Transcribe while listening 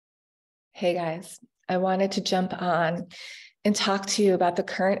Hey guys, I wanted to jump on and talk to you about the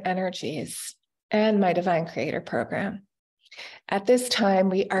current energies and my Divine Creator program. At this time,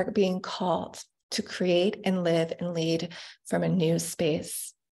 we are being called to create and live and lead from a new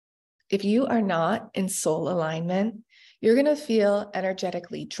space. If you are not in soul alignment, you're going to feel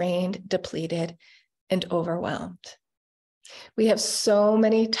energetically drained, depleted, and overwhelmed. We have so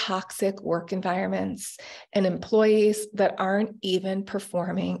many toxic work environments and employees that aren't even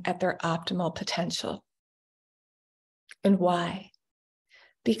performing at their optimal potential. And why?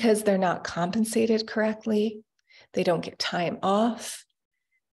 Because they're not compensated correctly. They don't get time off.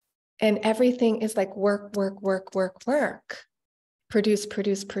 And everything is like work, work, work, work, work. Produce,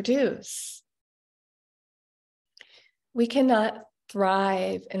 produce, produce. We cannot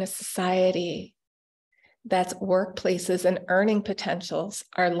thrive in a society that's workplaces and earning potentials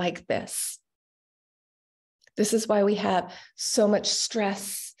are like this. This is why we have so much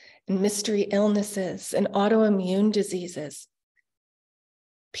stress and mystery illnesses and autoimmune diseases.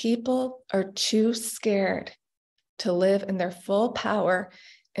 People are too scared to live in their full power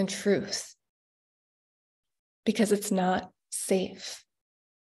and truth because it's not safe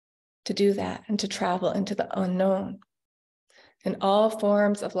to do that and to travel into the unknown. And all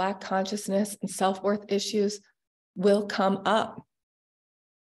forms of lack consciousness and self-worth issues will come up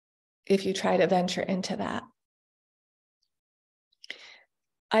if you try to venture into that.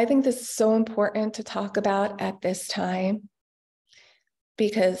 I think this is so important to talk about at this time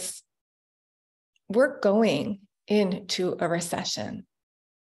because we're going into a recession.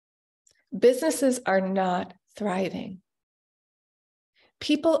 Businesses are not thriving.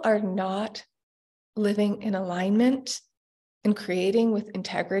 People are not living in alignment and creating with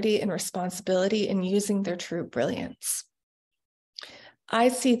integrity and responsibility and using their true brilliance. I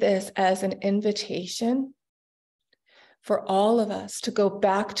see this as an invitation for all of us to go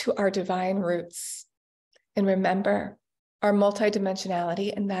back to our divine roots and remember our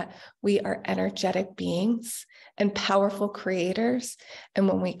multidimensionality and that we are energetic beings and powerful creators. And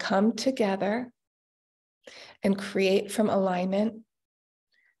when we come together and create from alignment,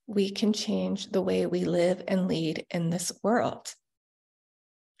 we can change the way we live and lead in this world.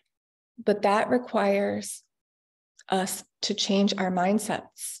 But that requires us to change our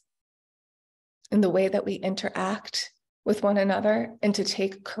mindsets and the way that we interact with one another and to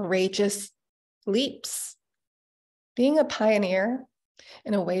take courageous leaps. Being a pioneer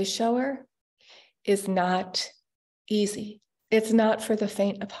and a way shower is not easy. It's not for the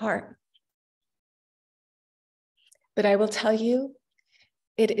faint of heart. But I will tell you,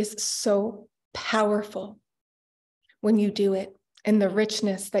 it is so powerful when you do it and the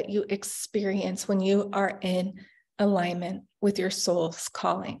richness that you experience when you are in alignment with your soul's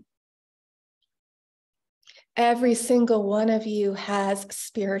calling. Every single one of you has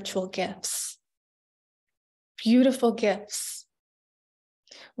spiritual gifts, beautiful gifts,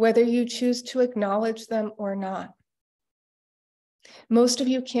 whether you choose to acknowledge them or not. Most of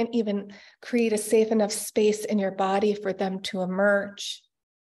you can't even create a safe enough space in your body for them to emerge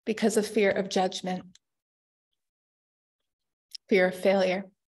because of fear of judgment, fear of failure.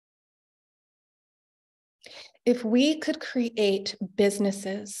 If we could create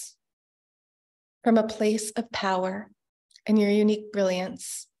businesses from a place of power and your unique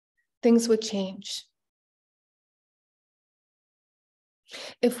brilliance, things would change.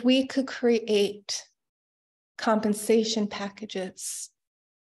 If we could create compensation packages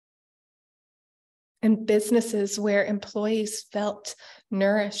and businesses where employees felt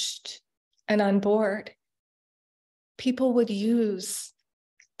nourished and on board, people would use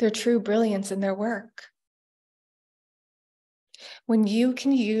their true brilliance in their work. When you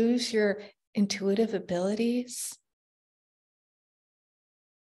can use your intuitive abilities,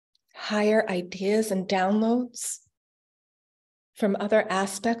 higher ideas and downloads from other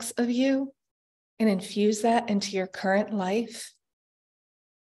aspects of you and infuse that into your current life,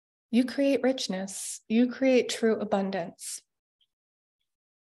 you create richness, you create true abundance.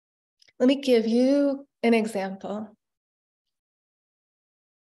 Let me give you an example.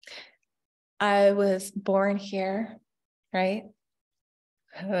 I was born here, right?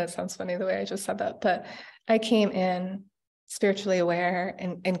 That sounds funny the way I just said that, but I came in spiritually aware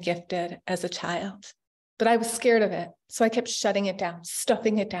and gifted as a child, but I was scared of it. So I kept shutting it down,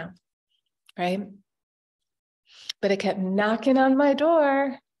 stuffing it down, right? But it kept knocking on my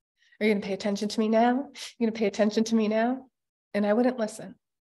door. Are you going to pay attention to me now? You're going to pay attention to me now? And I wouldn't listen.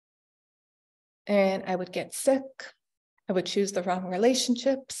 And I would get sick. I would choose the wrong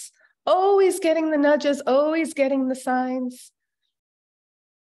relationships, always getting the nudges, always getting the signs.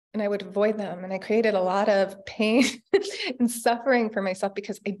 and I would avoid them. And I created a lot of pain and suffering for myself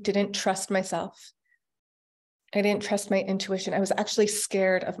because I didn't trust myself. I didn't trust my intuition. I was actually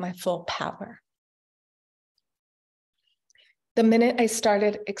scared of my full power. The minute I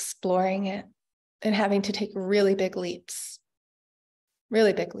started exploring it and having to take really big leaps,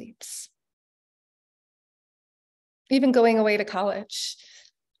 even going away to college,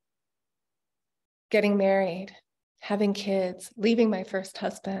 getting married, having kids, leaving my first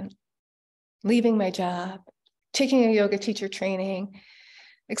husband, leaving my job, taking a yoga teacher training,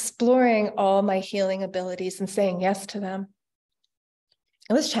 exploring all my healing abilities and saying yes to them.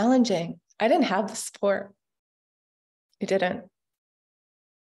 It was challenging. I didn't have the support. I didn't.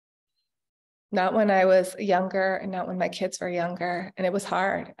 Not when I was younger and not when my kids were younger. And it was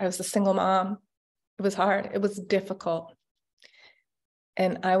hard. I was a single mom. It was hard. It was difficult.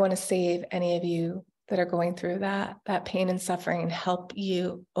 And I want to save any of you that are going through that pain and suffering and help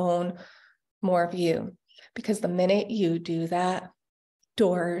you own more of you. Because the minute you do that,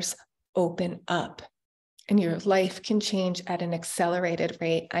 doors open up and your life can change at an accelerated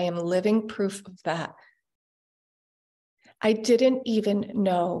rate. I am living proof of that. I didn't even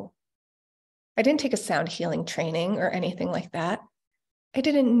know. I didn't take a sound healing training or anything like that. I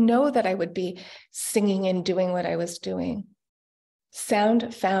didn't know that I would be singing and doing what I was doing.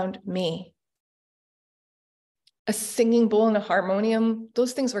 Sound found me. A singing bowl and a harmonium,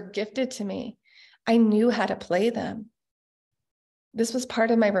 those things were gifted to me. I knew how to play them. This was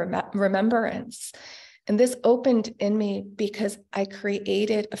part of my remembrance. And this opened in me because I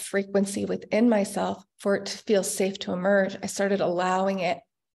created a frequency within myself for it to feel safe to emerge. I started allowing it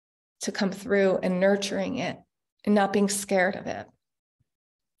to come through and nurturing it and not being scared of it.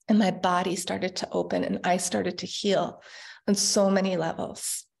 And my body started to open and I started to heal on so many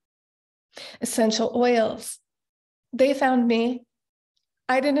levels. Essential oils, they found me.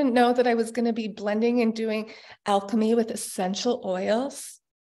 I didn't know that I was going to be blending and doing alchemy with essential oils.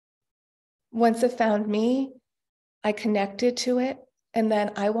 Once it found me, I connected to it. And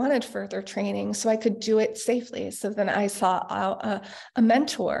then I wanted further training so I could do it safely. So then I saw a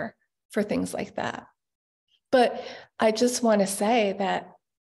mentor for things like that. But I just want to say that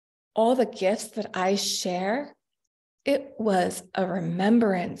all the gifts that I share, it was a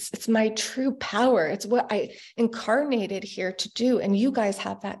remembrance. It's my true power. It's what I incarnated here to do. And you guys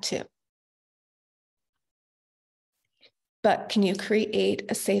have that too. But can you create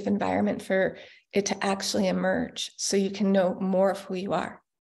a safe environment for it to actually emerge so you can know more of who you are?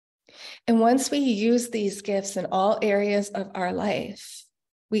 And once we use these gifts in all areas of our life,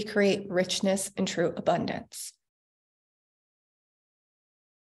 we create richness and true abundance.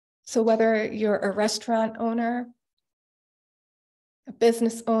 So whether you're a restaurant owner, a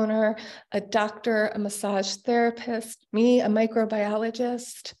business owner, a doctor, a massage therapist, me, a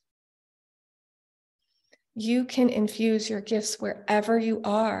microbiologist, you can infuse your gifts wherever you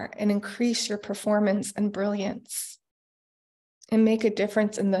are and increase your performance and brilliance and make a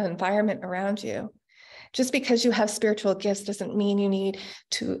difference in the environment around you. Just because you have spiritual gifts doesn't mean you need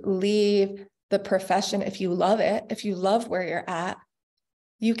to leave the profession. If you love it, if you love where you're at,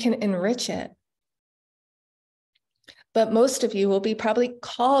 you can enrich it. But most of you will be probably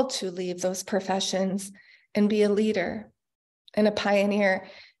called to leave those professions and be a leader and a pioneer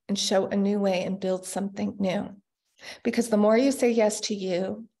and show a new way and build something new. Because the more you say yes to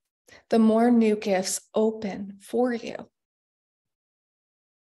you, the more new gifts open for you.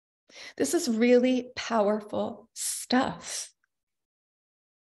 This is really powerful stuff.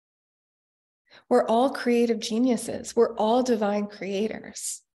 We're all creative geniuses. We're all divine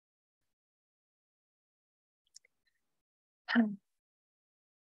creators.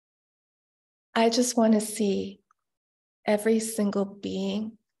 I just want to see every single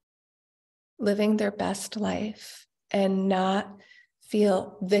being living their best life and not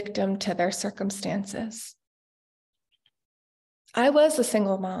feel victim to their circumstances. I was a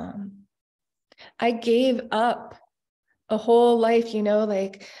single mom. I gave up a whole life,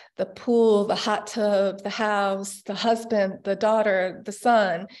 like the pool, the hot tub, the house, the husband, the daughter, the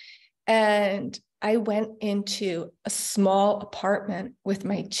son. And I went into a small apartment with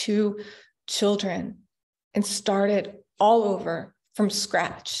my 2 children and started all over from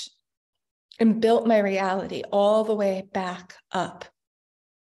scratch and built my reality all the way back up.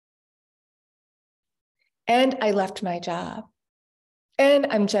 And I left my job and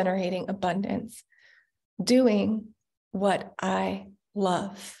I'm generating abundance, doing what I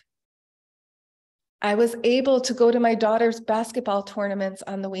love. I was able to go to my daughter's basketball tournaments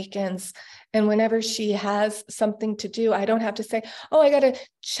on the weekends. And whenever she has something to do, I don't have to say, oh, I got to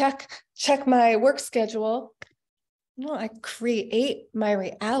check my work schedule. No, I create my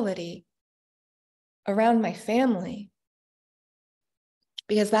reality around my family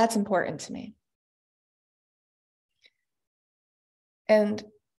because that's important to me. And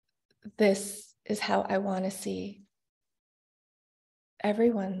this is how I want to see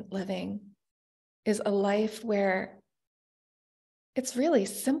everyone living, is a life where it's really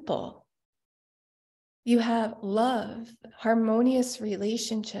simple. You have love, harmonious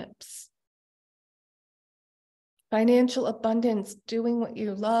relationships, financial abundance, doing what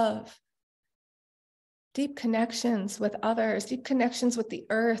you love, deep connections with others, deep connections with the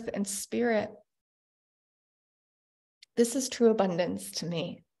earth and spirit. This is true abundance to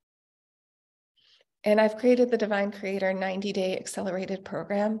me. And I've created the Divine Creator 90-day accelerated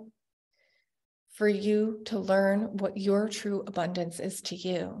program for you to learn what your true abundance is to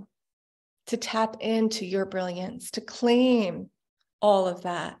you, to tap into your brilliance, to claim all of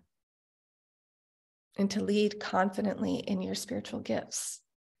that, and to lead confidently in your spiritual gifts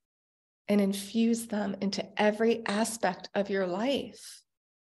and infuse them into every aspect of your life.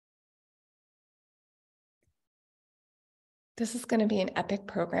 This is going to be an epic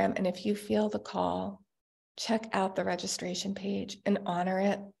program, and if you feel the call, check out the registration page and honor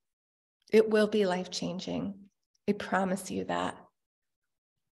it. It will be life-changing. I promise you that.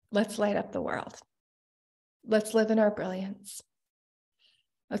 Let's light up the world. Let's live in our brilliance.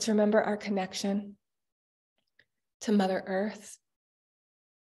 Let's remember our connection to Mother Earth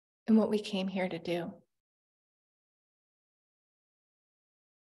and what we came here to do.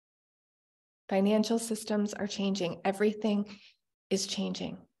 Financial systems are changing. Everything is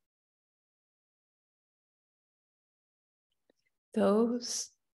changing. Those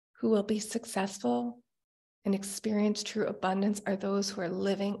who will be successful and experience true abundance are those who are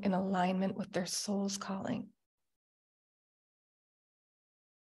living in alignment with their soul's calling.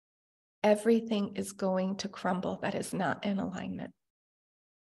 Everything is going to crumble that is not in alignment.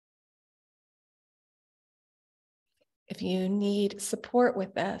 If you need support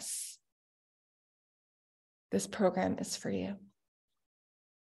with this program is for you.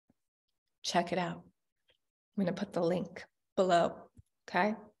 Check it out. I'm going to put the link below,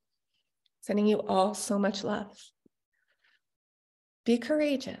 okay? Sending you all so much love. Be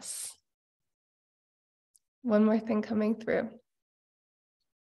courageous. One more thing coming through.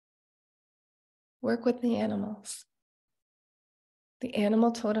 Work with the animals. The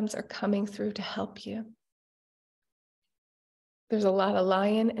animal totems are coming through to help you. There's a lot of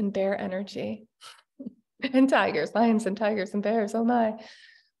lion and bear energy. And tigers, lions and tigers and bears, oh my.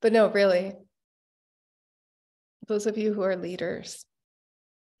 But no, really, those of you who are leaders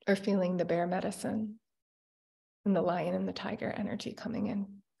are feeling the bear medicine and the lion and the tiger energy coming in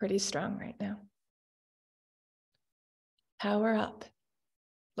pretty strong right now. Power up.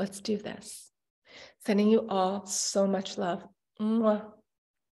 Let's do this. Sending you all so much love. Mwah.